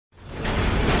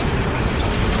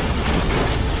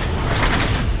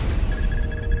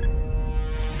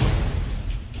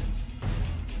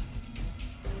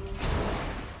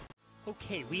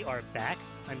We are back.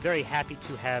 I'm very happy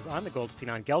to have on the Goldstein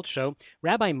on Gelt show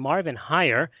Rabbi Marvin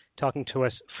Heir talking to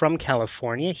us from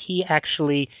California. He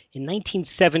actually, in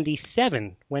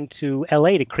 1977, went to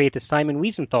L.A. to create the Simon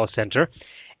Wiesenthal Center.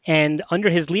 And under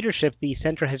his leadership, the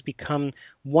center has become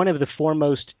one of the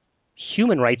foremost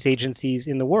human rights agencies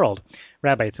in the world.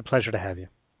 Rabbi, it's a pleasure to have you.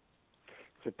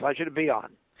 It's a pleasure to be on.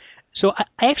 So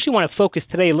I actually want to focus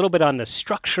today a little bit on the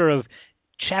structure of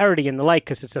charity and the like,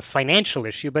 because it's a financial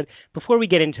issue. But before we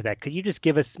get into that, could you just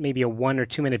give us maybe a 1 or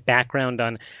 2 minute background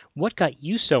on what got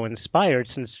you so inspired,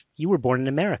 since you were born in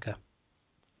America?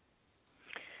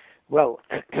 Well,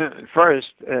 first,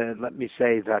 let me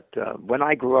say that when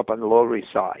I grew up on the Lower East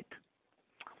Side,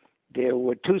 there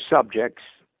were 2 subjects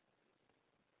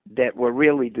that were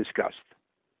really discussed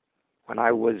when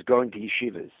I was going to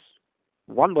yeshivas.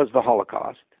 One was the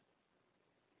Holocaust,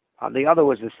 and the other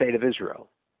was the State of Israel.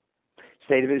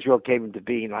 State of Israel came into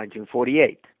being in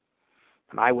 1948,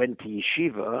 and I went to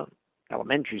yeshiva,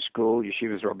 elementary school,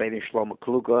 yeshivas Rabbeinu Shlomo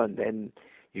Kluger, and then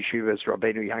yeshivas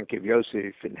Rabbeinu Yankiv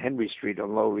Yosef in Henry Street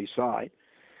on Lower East Side.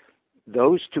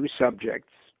 Those 2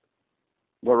 subjects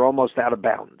were almost out of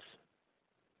bounds.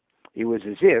 It was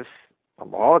as if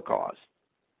on the Holocaust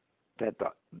that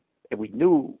we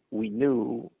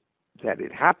knew that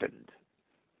it happened.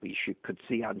 We could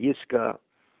see on Yiska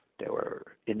there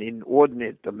were an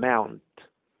inordinate amount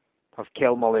of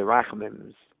Kel Molei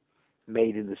Rachmims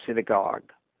made in the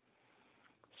synagogue.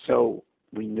 So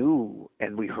we knew,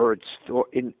 and we heard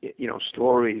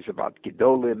stories about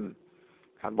Gedolim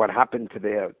and what happened to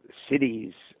their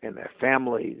cities and their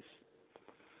families.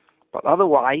 But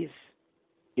otherwise,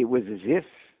 it was as if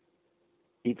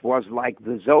it was like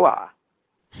the Zohar,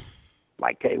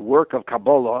 like a work of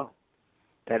Kabbalah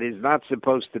that is not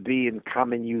supposed to be in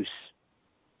common use.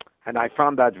 And I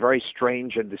found that very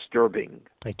strange and disturbing.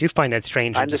 I do find that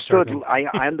strange and disturbing. I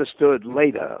understood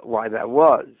later why that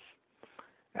was.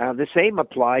 The same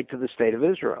applied to the State of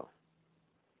Israel.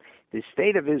 The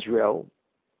State of Israel,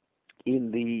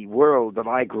 in the world that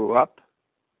I grew up,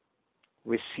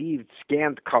 received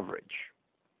scant coverage.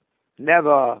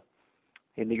 Never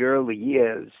in the early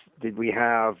years did we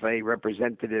have a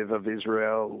representative of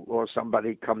Israel or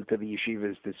somebody come to the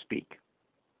yeshivas to speak.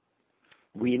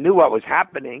 We knew what was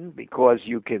happening because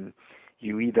you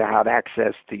either had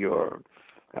access to your,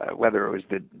 whether it was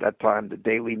that time the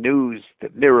Daily News, the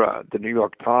Mirror, the New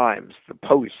York Times, the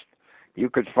Post, you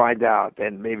could find out,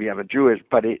 and maybe I'm a Jewish,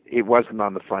 but it wasn't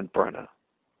on the front burner.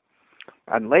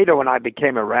 And later when I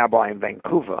became a rabbi in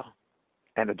Vancouver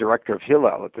and a director of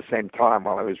Hillel at the same time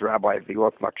while I was rabbi of the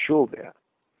Orthodox Shul there,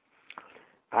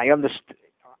 I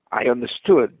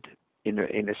understood in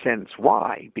a sense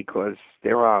why, because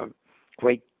there are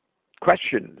great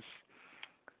questions.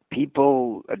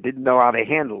 People didn't know how to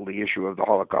handle the issue of the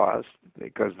Holocaust,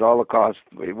 because the Holocaust,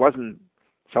 it wasn't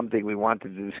something we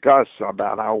wanted to discuss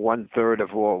about how 1/3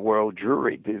 of all world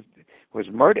Jewry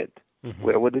was murdered. Mm-hmm.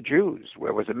 Where were the Jews?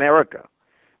 Where was America?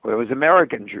 Where was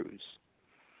American Jews?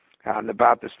 And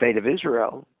about the State of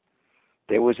Israel,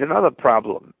 there was another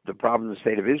problem. The problem in the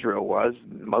State of Israel was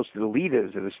most of the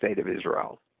leaders of the State of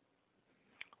Israel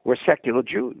were secular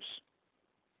Jews.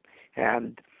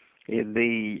 And in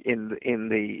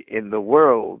the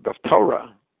world of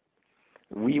Torah,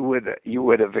 you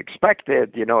would have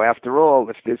expected, after all,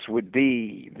 if this would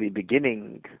be the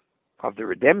beginning of the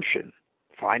redemption,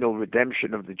 final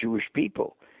redemption of the Jewish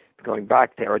people, going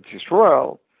back to Eretz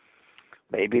Yisrael,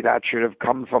 maybe that should have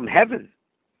come from heaven,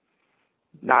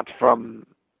 not from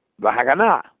the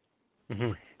Haganah.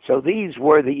 Mm-hmm. So these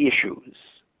were the issues,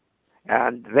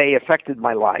 and they affected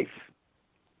my life.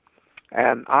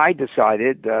 And I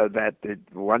decided that the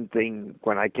one thing,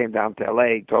 when I came down to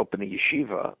L.A. to open a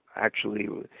yeshiva, actually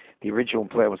the original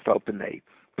plan was to open a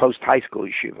post-high school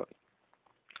yeshiva.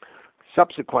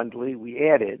 Subsequently, we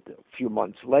added, a few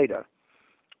months later,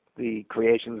 the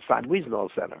creation of the Simon Wiesenthal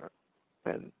Center.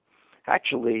 And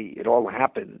actually, it all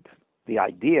happened, the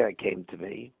idea came to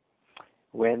me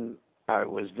when I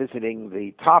was visiting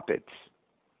the Toppits,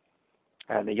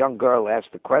 and a young girl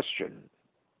asked the question.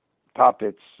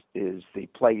 Toppits is the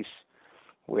place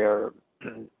where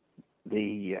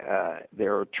there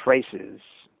are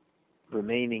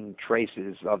remaining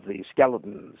traces of the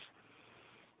skeletons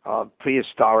of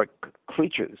prehistoric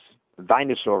creatures, the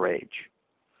dinosaur age.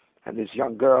 And this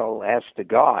young girl asked the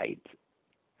guide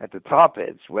at the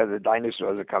Toppits whether the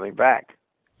dinosaurs are coming back.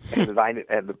 And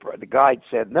the guide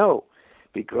said no,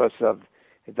 because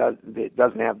it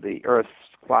doesn't have the Earth's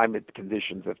climate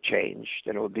conditions have changed,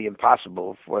 and it would be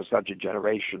impossible for such a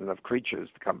generation of creatures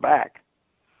to come back.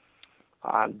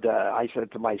 And I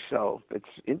said to myself, it's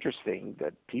interesting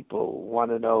that people want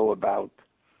to know about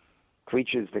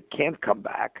creatures that can't come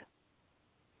back.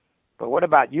 But what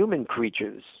about human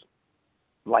creatures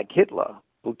like Hitler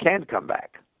who can come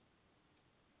back?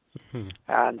 Mm-hmm.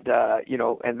 And,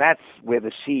 and that's where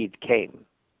the seed came,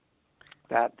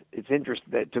 that it's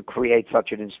interesting to create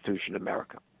such an institution in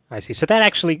America. I see. So that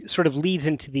actually sort of leads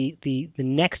into the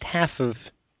next half of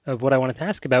what I wanted to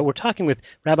ask about. We're talking with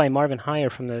Rabbi Marvin Heir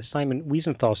from the Simon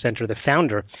Wiesenthal Center, the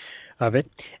founder of it.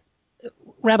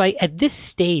 Rabbi, at this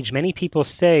stage, many people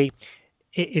say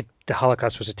the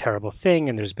Holocaust was a terrible thing,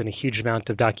 and there's been a huge amount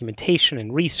of documentation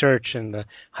and research, and the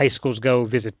high schools go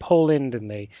visit Poland and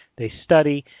they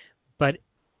study. But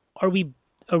are we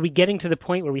getting to the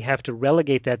point where we have to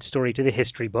relegate that story to the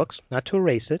history books, not to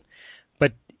erase it,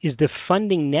 but is the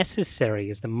funding necessary?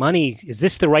 Is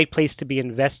this the right place to be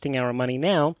investing our money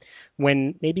now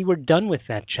when maybe we're done with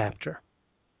that chapter?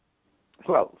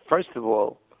 Well, first of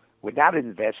all, we're not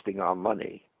investing our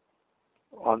money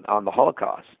on the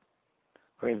Holocaust.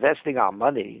 We're investing our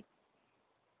money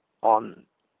on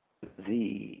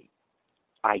the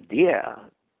idea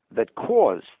that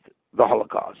caused the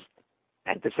Holocaust,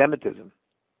 anti-Semitism.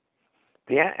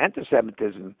 The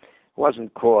anti-Semitism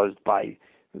wasn't caused by,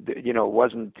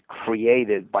 wasn't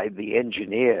created by the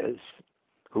engineers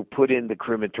who put in the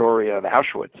crematoria of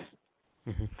Auschwitz.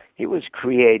 Mm-hmm. It was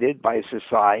created by a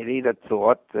society that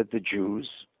thought that the Jews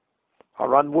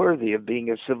are unworthy of being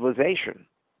a civilization.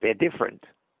 They're different.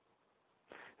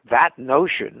 That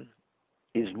notion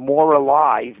is more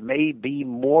alive, may be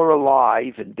more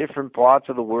alive in different parts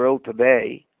of the world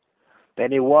today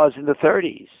than it was in the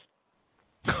 30s.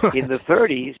 In the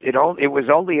 30s, it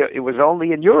was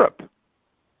only in Europe,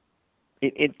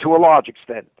 to a large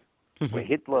extent, mm-hmm. where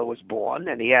Hitler was born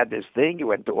and he had this thing. He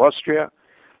went to Austria.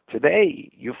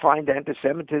 Today, you find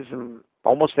anti-Semitism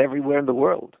almost everywhere in the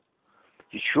world.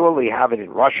 You surely have it in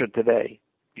Russia today.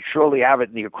 You surely have it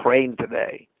in the Ukraine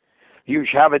today. You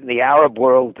have it in the Arab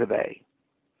world today.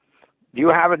 You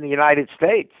have it in the United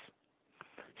States.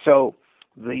 So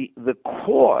the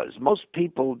cause, most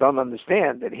people don't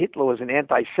understand that Hitler was an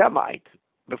anti-Semite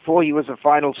before he was a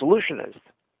final solutionist.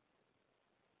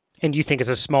 And do you think it's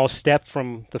a small step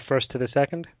from the first to the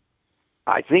second?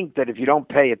 I think that if you don't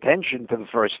pay attention to the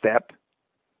first step,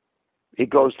 it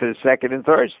goes to the second and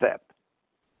third step.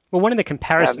 Well, one of the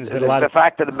comparisons that the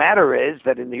fact of the matter is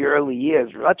that in the early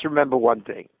years, let's remember one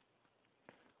thing.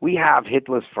 We have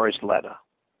Hitler's first letter.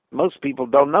 Most people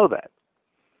don't know that.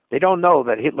 They don't know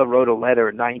that Hitler wrote a letter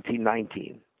in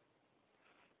 1919.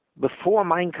 Before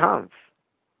Mein Kampf.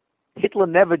 Hitler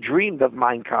never dreamed of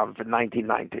Mein Kampf in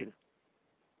 1919.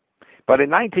 But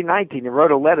in 1919, he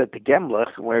wrote a letter to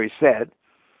Gemlich where he said,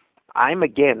 I'm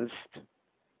against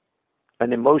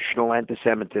an emotional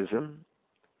anti-Semitism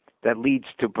that leads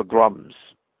to pogroms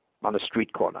on a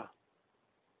street corner.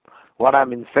 What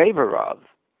I'm in favor of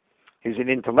is an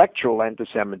intellectual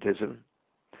anti-Semitism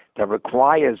that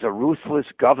requires a ruthless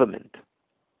government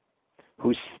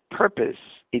whose purpose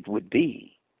it would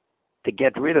be to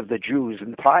get rid of the Jews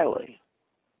entirely.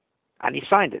 And he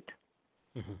signed it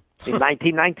in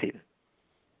 1919.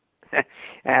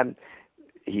 And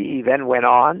he then went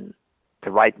on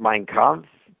to write Mein Kampf,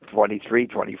 23,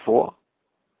 24.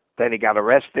 Then he got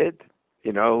arrested. He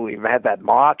had that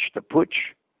march, the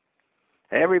putsch.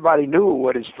 Everybody knew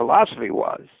what his philosophy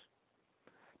was.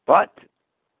 But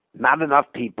not enough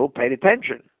people paid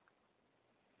attention.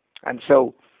 And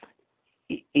so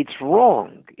it's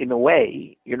wrong in a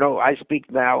way. I speak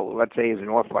now, let's say, as an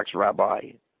Orthodox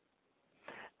rabbi.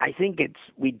 I think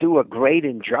we do a great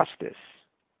injustice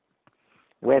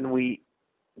when we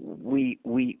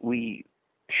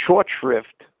short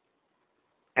shrift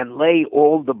and lay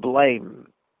all the blame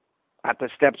at the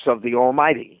steps of the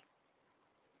Almighty.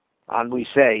 And we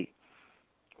say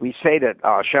that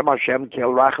Hashem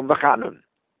kel rachem v'chanun.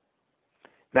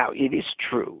 Now, it is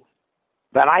true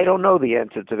that I don't know the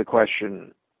answer to the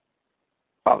question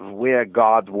of where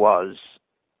God was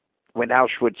when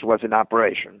Auschwitz was in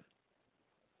operation.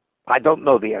 I don't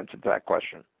know the answer to that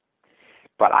question.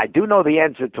 But I do know the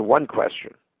answer to one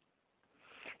question.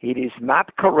 It is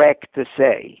not correct to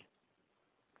say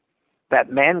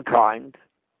that mankind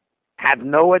had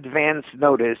no advance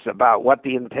notice about what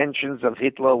the intentions of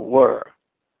Hitler were.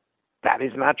 That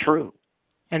is not true.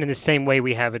 And in the same way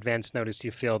we have advance notice,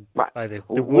 you feel, by the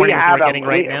warnings we're getting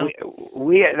right now?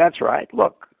 That's right.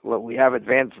 Look, we have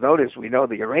advance notice. We know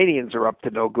the Iranians are up to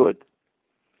no good.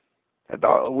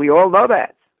 We all know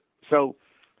that. So,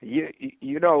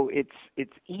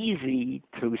 it's easy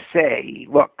to say,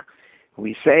 look,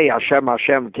 we say Hashem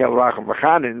kel rachem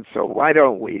v'chanin, so why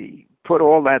don't we put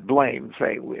all that blame,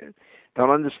 say we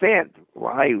don't understand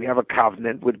why we have a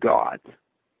covenant with God.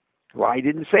 Why he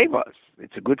didn't save us?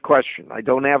 It's a good question. I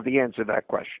don't have the answer to that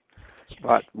question.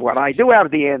 But what I do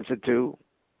have the answer to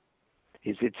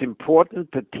is it's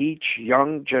important to teach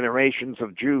young generations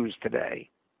of Jews today.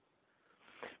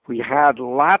 We had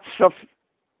lots of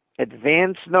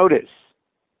advance notice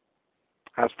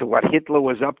as to what Hitler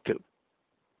was up to.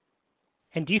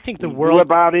 And do you think the We world... knew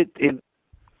about it in...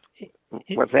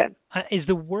 What's that? Is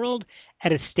the world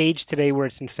at a stage today where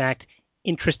it's in fact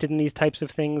interested in these types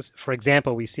of things? For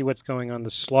example, we see what's going on,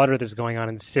 the slaughter that's going on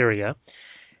in Syria,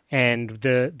 and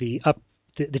the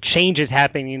changes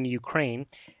happening in Ukraine.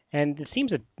 And it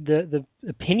seems that the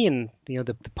opinion,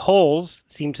 the polls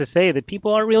seem to say that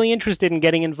people are really interested in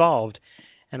getting involved.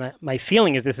 And my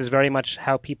feeling is this is very much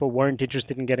how people weren't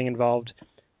interested in getting involved.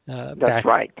 That's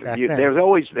right. There are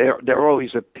always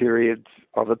a period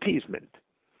of appeasement.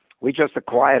 We just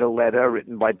acquired a letter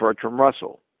written by Bertrand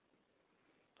Russell,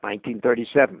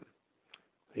 1937.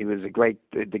 He was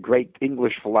the great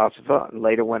English philosopher, and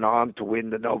later went on to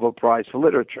win the Nobel Prize for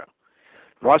Literature.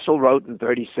 Russell wrote in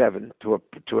 1937 to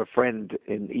a friend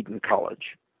in Eton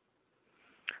College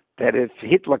that if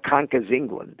Hitler conquers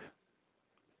England,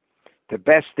 the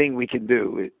best thing we can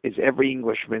do is every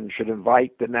Englishman should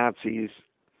invite the Nazis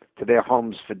to their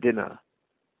homes for dinner,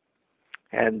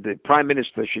 and the Prime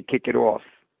Minister should kick it off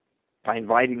by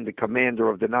inviting the commander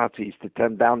of the Nazis to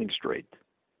 10 Downing Street.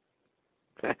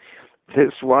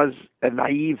 This was a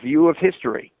naive view of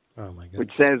history,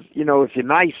 which says, if you're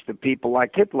nice to people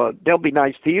like Hitler, they'll be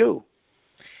nice to you.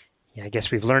 Yeah, I guess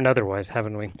we've learned otherwise,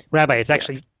 haven't we? Rabbi, it's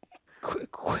actually...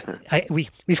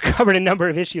 We've covered a number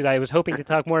of issues. I was hoping to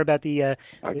talk more about the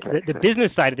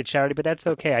business side of the charity, but that's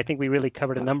okay. I think we really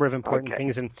covered a number of important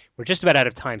things, and we're just about out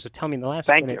of time. So tell me in the last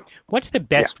minute, what's the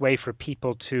best way for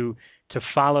people to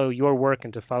follow your work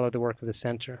and to follow the work of the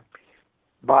center?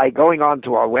 By going on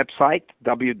to our website,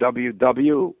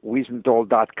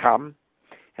 www.wiesenthal.com,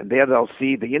 and there they'll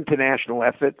see the international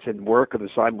efforts and work of the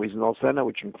Simon Wiesenthal Center,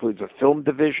 which includes a film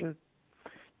division,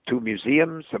 2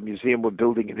 museums, a museum we're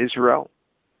building in Israel,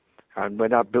 and we're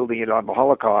not building it on the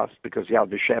Holocaust because Yad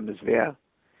Vashem is there.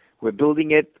 We're building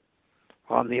it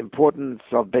on the importance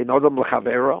of Ben Odom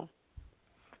L'Chavero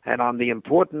and on the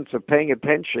importance of paying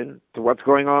attention to what's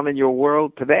going on in your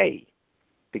world today,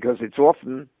 because it's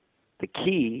often the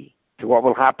key to what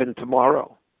will happen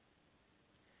tomorrow.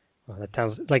 Well, that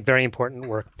sounds like very important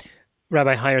work.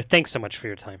 Rabbi Heir, thanks so much for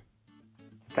your time.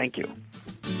 Thank you.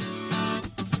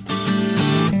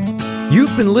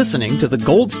 You've been listening to the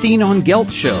Goldstein on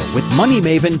Gelt show with money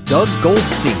maven Doug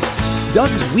Goldstein.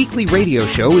 Doug's weekly radio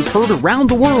show is heard around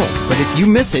the world, but if you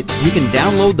miss it, you can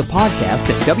download the podcast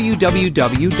at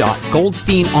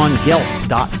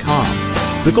www.goldsteinongelt.com.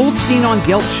 The Goldstein on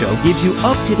Gelt show gives you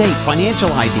up-to-date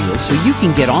financial ideas so you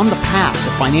can get on the path to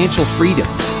financial freedom.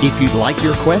 If you'd like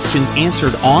your questions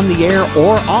answered on the air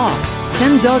or off,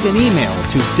 send Doug an email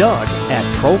to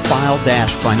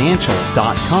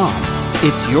doug@profile-financial.com.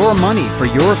 It's your money for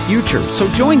your future, so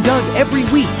join Doug every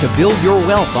week to build your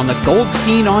wealth on the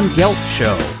Goldstein on Gelt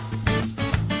show.